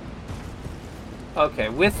 Okay,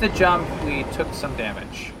 with the jump, we took some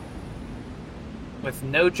damage. With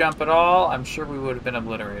no jump at all, I'm sure we would have been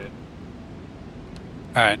obliterated.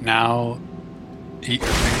 Alright, now eat your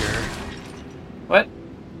finger. What?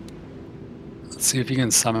 Let's see if you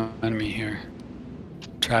can summon me here.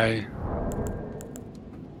 Try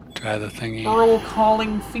the thingy. Earl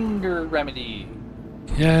calling finger remedy.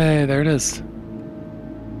 Yay, there it is.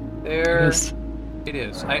 There it is. It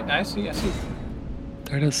is. I see.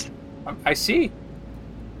 There it is. I see.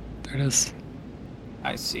 There it is.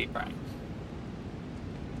 I see, Brian.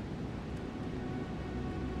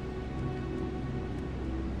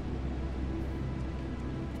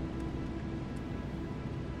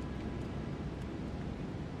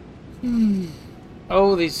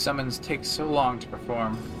 Oh, these summons take so long to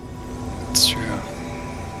perform. It's true.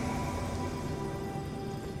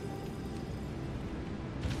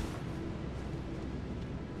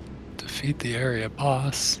 Defeat the area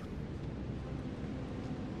boss.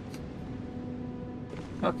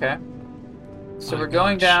 Okay. So My we're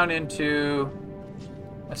going gosh. down into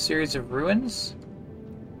a series of ruins.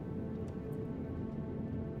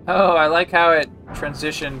 Oh, I like how it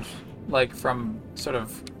transitioned, like, from sort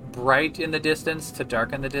of bright in the distance to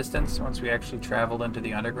dark in the distance once we actually traveled into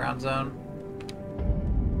the underground zone.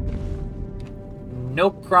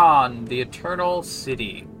 Nopron, the Eternal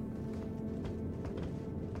City.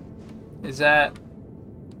 Is that...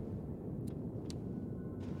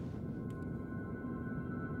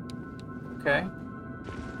 Okay.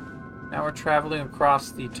 Now we're traveling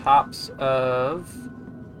across the tops of...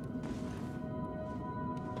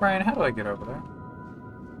 Brian, how do I get over there?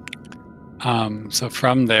 So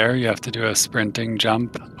from there, you have to do a sprinting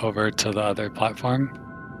jump over to the other platform.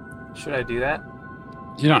 Should I do that?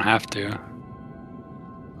 You don't have to.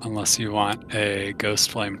 Unless you want a ghost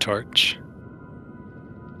flame torch.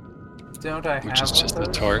 Don't I have which is one just of a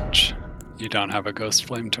those? torch. You don't have a ghost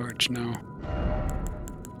flame torch, no.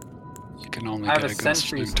 You can only I have get a a ghost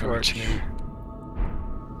flame sentry's torch torch. here.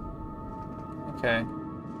 Okay.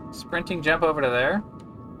 Sprinting jump over to there.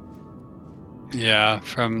 Yeah,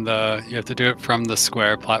 you have to do it from the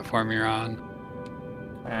square platform you're on.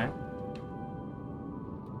 Okay.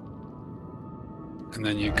 And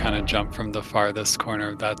then you kind of jump from the farthest corner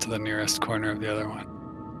of that to the nearest corner of the other one.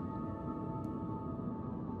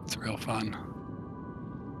 It's real fun.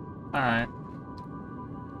 Alright.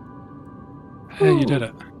 Hey, you did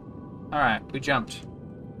it. Alright, we jumped.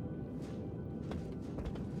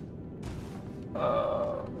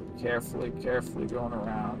 Carefully going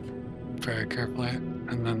around. Very carefully.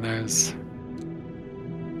 And then there's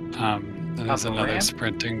Up another ramp?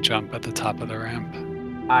 sprinting jump at the top of the ramp.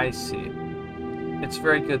 I see. It's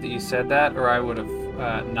very good that you said that, or I would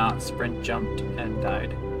have not sprint jumped and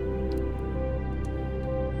died.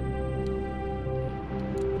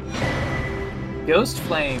 Ghost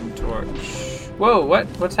flame torch. Whoa,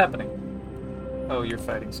 what's happening? Oh, you're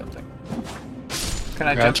fighting something. Can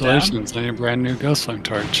I jump down? Congratulations on your brand new ghost flame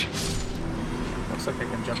torch. Looks like I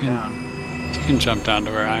can jump You can- down. You can jump down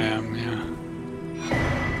to where I am,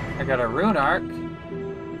 yeah. I got a rune arc.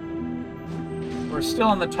 We're still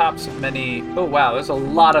on the tops of many... Oh wow, there's a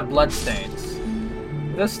lot of bloodstains.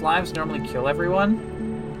 Do those slimes normally kill everyone?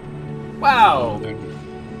 Wow! They're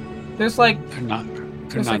There's like not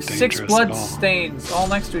There's like 6 dangerous blood at all. stains all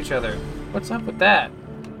next to each other. What's up with that?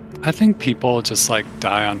 I think people just like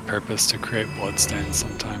die on purpose to create bloodstains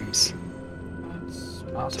sometimes That's to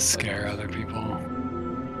possibly. scare other people.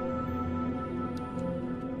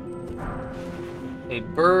 A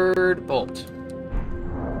bird bolt.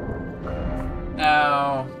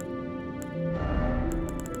 Now,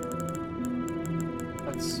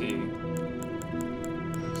 let's see.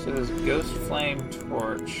 So there's ghost flame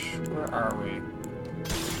torch. Where are we?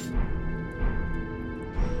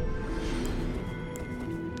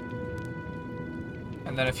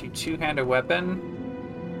 And then if you two-hand a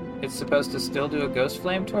weapon, it's supposed to still do a ghost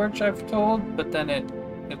flame torch, I've told, but then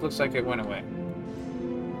it looks like it went away.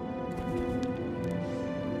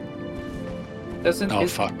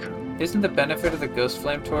 Fuck. Isn't the benefit of the ghost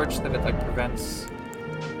flame torch that it like prevents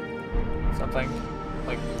something?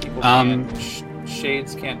 Like people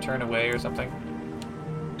shades can't turn away or something?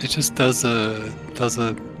 It just does a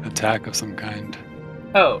attack of some kind.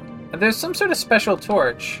 Oh, and there's some sort of special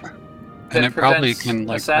torch that And it probably prevents can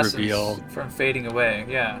like assassins reveal. from fading away.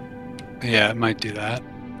 Yeah. Yeah, it might do that.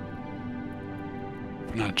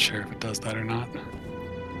 I'm not sure if it does that or not.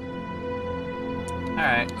 All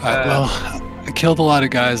right. Well, I killed a lot of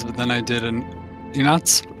guys, but then I didn't. You're not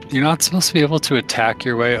supposed to be able to attack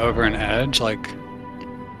your way over an edge. Like,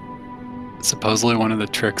 supposedly one of the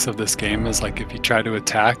tricks of this game is like if you try to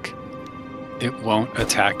attack, it won't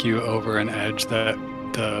attack you over an edge that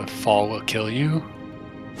the fall will kill you.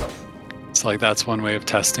 So like that's one way of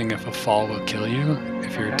testing if a fall will kill you.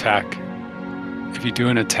 If you do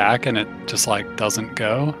an attack and it just like doesn't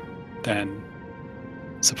go, then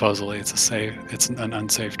supposedly it's an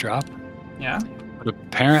unsafe drop. Yeah. But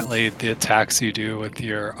apparently the attacks you do with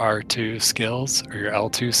your R2 skills or your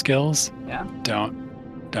L2 skills Yeah.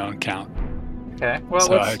 don't count. Okay. Well,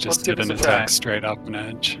 So let's I just give did an this a try. attack straight up an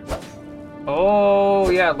edge. Oh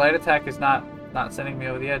yeah, light attack is not sending me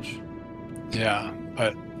over the edge. Yeah,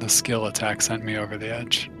 but the skill attack sent me over the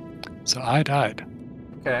edge. So I died.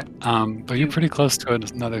 Okay. But you're pretty close to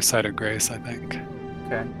another site of grace, I think.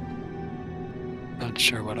 Okay. Not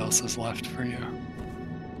sure what else is left for you.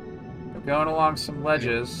 We're going along some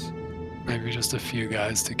ledges. Maybe just a few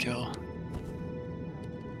guys to kill.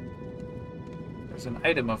 There's an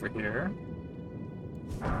item over here.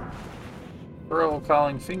 Pearl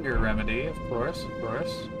calling finger remedy, of course.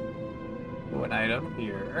 Oh, an item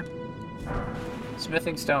here.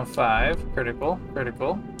 Smithing stone 5, critical.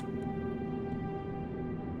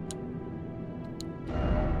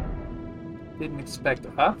 Didn't expect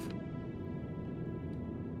up.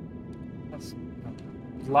 That's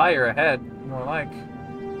liar ahead, more like.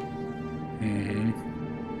 Mm-hmm.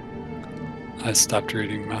 I stopped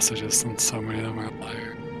reading messages since so many of them are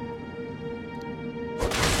liar.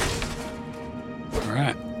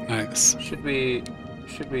 Alright, nice. Should we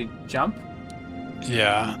jump?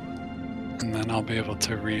 Yeah. And then I'll be able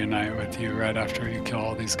to reunite with you right after you kill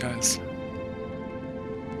all these guys.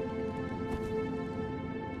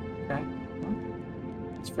 Okay.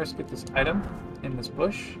 Let's first get this item in this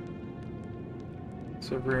bush.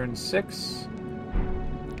 So rune 6.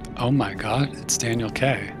 Oh my god, it's Daniel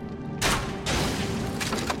K.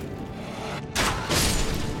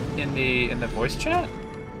 In the voice chat?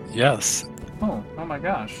 Yes. Oh my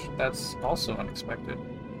gosh. That's also unexpected.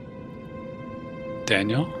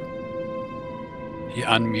 Daniel? He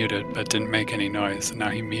unmuted but didn't make any noise, and now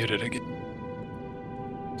he muted again.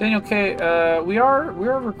 Daniel K, we are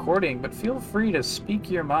recording, but feel free to speak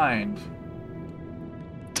your mind.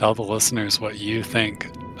 Tell the listeners what you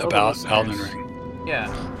think Tell the about listeners. Elden Ring. Yeah.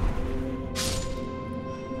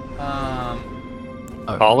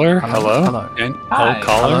 Caller? Hello? Hello. Hi. Oh,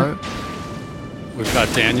 caller? Hello. We've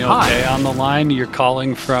got Daniel Hi. K on the line. You're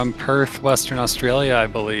calling from Perth, Western Australia, I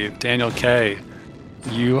believe. Daniel K,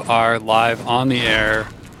 you are live on the air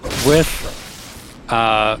with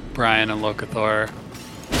Brian and Locathor.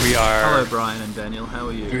 We are. Hello, Brian and Daniel. How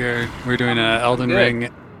are you? We're doing an Elden Good.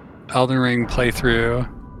 Ring playthrough,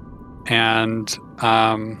 and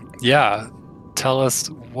yeah, tell us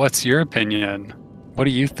what's your opinion. What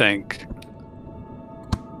do you think?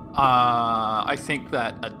 I think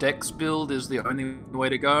that a dex build is the only way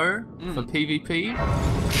to go for PvP.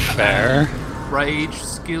 Fair. Rage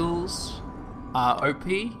skills are OP,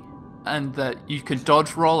 and that you can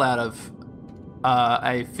dodge roll out of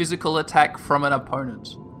a physical attack from an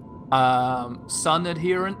opponent. Sun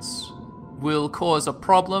adherence will cause a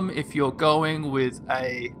problem if you're going with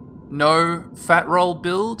a no fat roll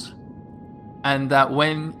build, and that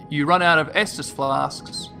when you run out of Estus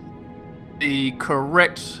flasks, the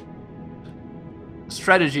correct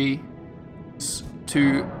strategy is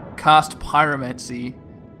to cast Pyromancy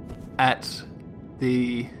at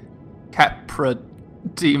the Capra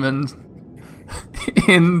demon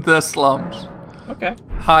in the slums. Okay.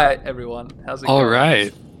 Hi, everyone. How's it All going?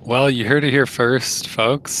 right. Well, you heard it here first,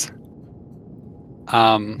 folks.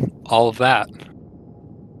 All of that. Can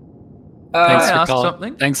I ask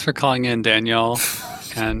something? Thanks for calling in, Daniel.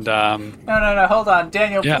 And No, hold on.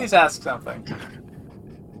 Daniel, Yeah. please ask something.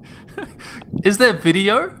 Is there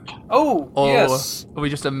video? Oh, Or yes. are we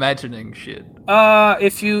just imagining shit?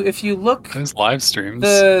 If you look there's live streams.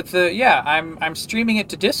 I'm streaming it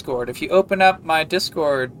to Discord. If you open up my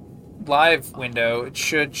Discord live window, it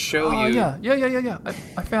should show Oh, you. yeah.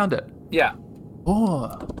 I found it. Yeah.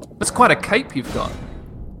 Oh, that's quite a cape you've got.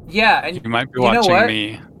 Yeah, and You might be you know watching what?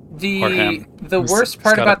 me. or The him. worst Who's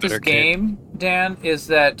part got a about this better cape. game, Dan, is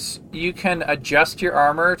that you can adjust your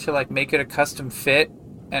armor to like make it a custom fit,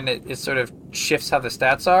 and it sort of shifts how the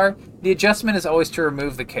stats are. The adjustment is always to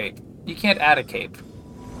remove the cape. You can't add a cape.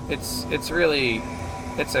 It's really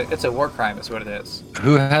it's a war crime, is what it is.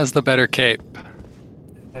 Who has the better cape?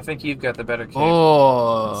 I think you've got the better cape.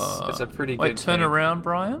 Oh, It's a pretty wait, good turn cape. around,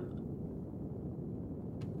 Brian.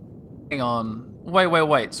 Hang on.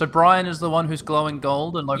 Wait. So Brian is the one who's glowing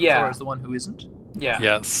gold, and Locathor Yeah. is the one who isn't. Yeah.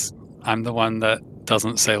 Yes, I'm the one that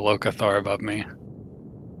doesn't say Locathor above me.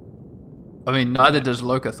 I mean, neither does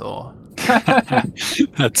Locathor.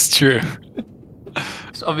 That's true.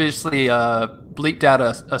 It's obviously bleeped out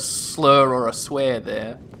a slur or a swear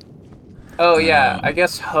there. Oh yeah, I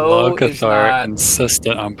guess Ho is Locathor not.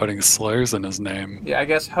 insisted on putting slurs in his name. Yeah, I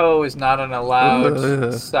guess Ho is not an allowed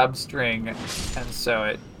Ugh. substring, and so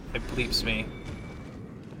it bleeps me.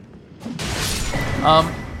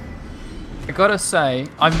 I gotta say,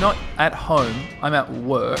 I'm not at home. I'm at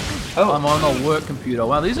work. Oh. I'm on a work computer.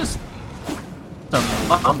 Wow, these are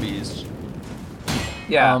some zombies.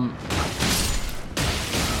 Yeah.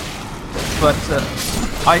 But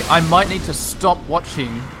I might need to stop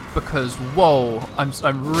watching because whoa,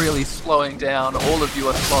 I'm really slowing down. All of you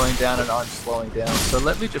are slowing down, and I'm slowing down. So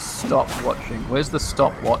let me just stop watching. Where's the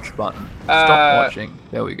stop watch button? Stop watching.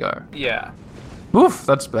 There we go. Yeah. Oof,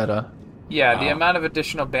 that's better. Yeah, the amount of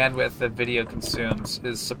additional bandwidth that video consumes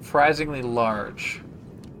is surprisingly large.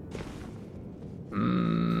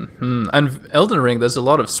 And Elden Ring, there's a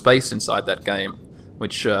lot of space inside that game,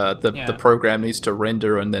 which the program needs to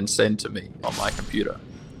render and then send to me on my computer.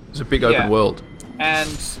 It's a big open world. And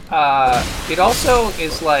it also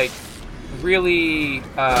is like really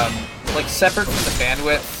like separate from the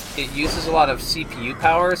bandwidth. It uses a lot of CPU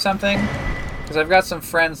power or something. Because I've got some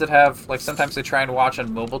friends that have, like, sometimes they try and watch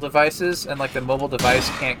on mobile devices, and, like, the mobile device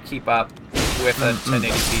can't keep up with a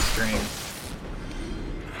 1080p stream.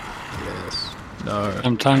 Yes. No.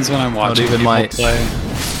 Sometimes when I'm watching even people my- play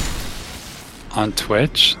on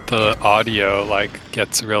Twitch, the audio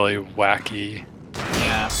gets really wacky,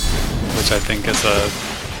 Yeah. which I think is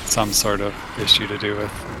some sort of issue to do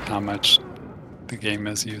with how much the game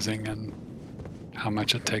is using and how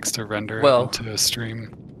much it takes to render Well- it into a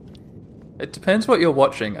stream. It depends what you're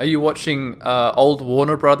watching. Are you watching old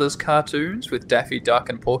Warner Brothers cartoons with Daffy Duck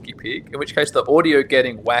and Porky Pig? In which case, the audio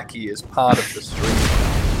getting wacky is part of the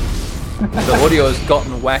stream. The audio has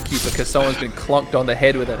gotten wacky because someone's been clonked on the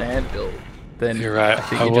head with an anvil. Then You're right. I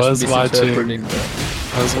think I you're just was watching- misinterpreting the-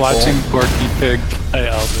 I was watching Porky Pig play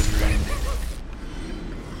Elden Ring.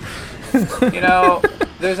 You know,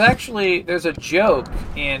 there's a joke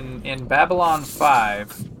in Babylon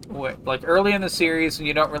 5, like early in the series when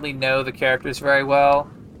you don't really know the characters very well.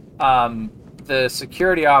 The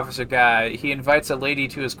security officer guy, he invites a lady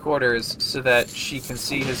to his quarters so that she can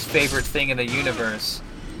see his favorite thing in the universe,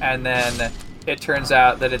 and then it turns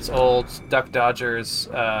out that it's old Duck Dodgers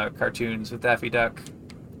cartoons with Daffy Duck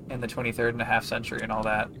in the 23rd and a half century and all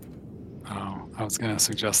that. Oh, I was gonna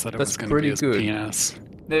suggest that it That's was gonna be his pretty good. penis.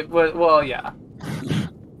 Well, yeah.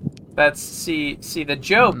 That's the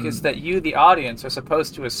joke is that you, the audience, are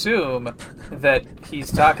supposed to assume that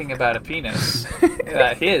he's talking about a penis,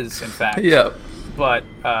 his, in fact. Yeah. But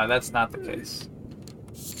that's not the case.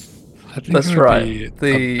 I think That's it would right.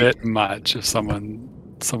 be a bit much if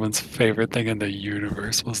someone's favorite thing in the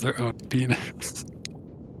universe was their own penis.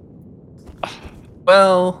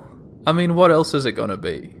 Well, I mean, what else is it gonna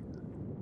be?